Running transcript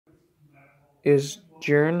Is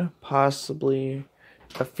Jiren possibly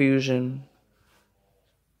a fusion?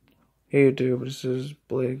 Hey YouTube, this is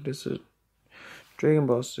Blake. This is Dragon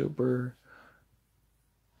Ball Super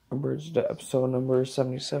abridged episode number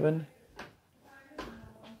 77.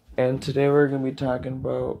 And today we're going to be talking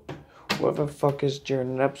about what the fuck is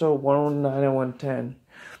Jiren. In episode 109 and 110,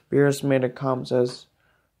 Beerus made a comment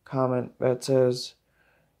that says,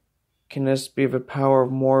 can this be the power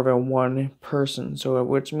of more than one person? So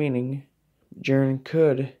which meaning Jiren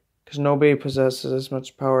could, because nobody possesses as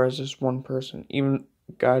much power as just one person, even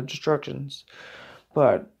God instructions.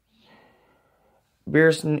 But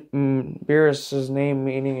Beerus's name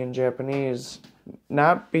meaning in Japanese,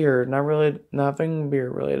 not beer, nothing beer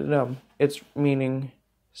related. It's meaning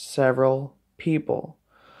several people.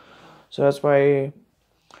 So that's why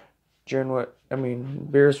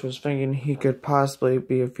Beerus was thinking he could possibly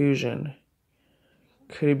be a fusion.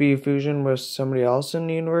 Could he be a fusion with somebody else in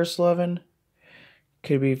the Universe 11?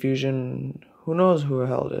 Could he be a fusion? Who knows who the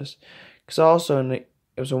hell it is? Because also it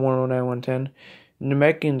was a 109, 110.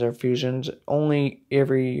 Namekians are fusions. Only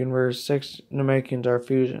every Universe 6 Namekians are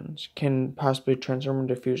fusions. Can possibly transform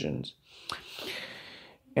into fusions.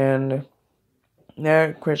 And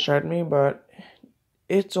that quite shocked me, but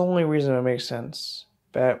it's the only reason it makes sense.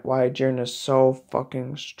 That why Jiren is so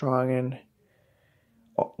fucking strong and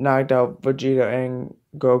knocked out Vegeta and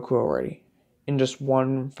Goku already. In just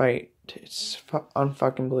one fight. It's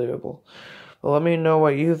unfucking believable. But let me know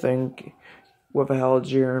what you think. What the hell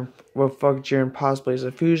Jiren? What fuck Jiren possibly is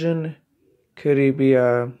a fusion? Could he be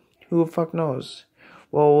a? Who the fuck knows?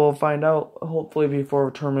 Well, we'll find out hopefully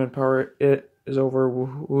before Tournament Power is over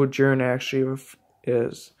who Jiren actually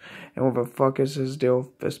is, and what the fuck is his deal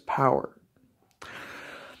with this power.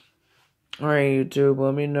 Alright, YouTube,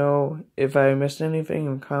 let me know if I missed anything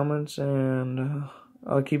in comments, and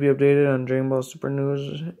I'll keep you updated on Dragon Ball Super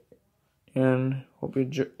News. And hope you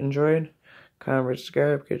enjoyed. Comment,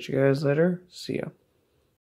 subscribe. Catch you guys later. See ya.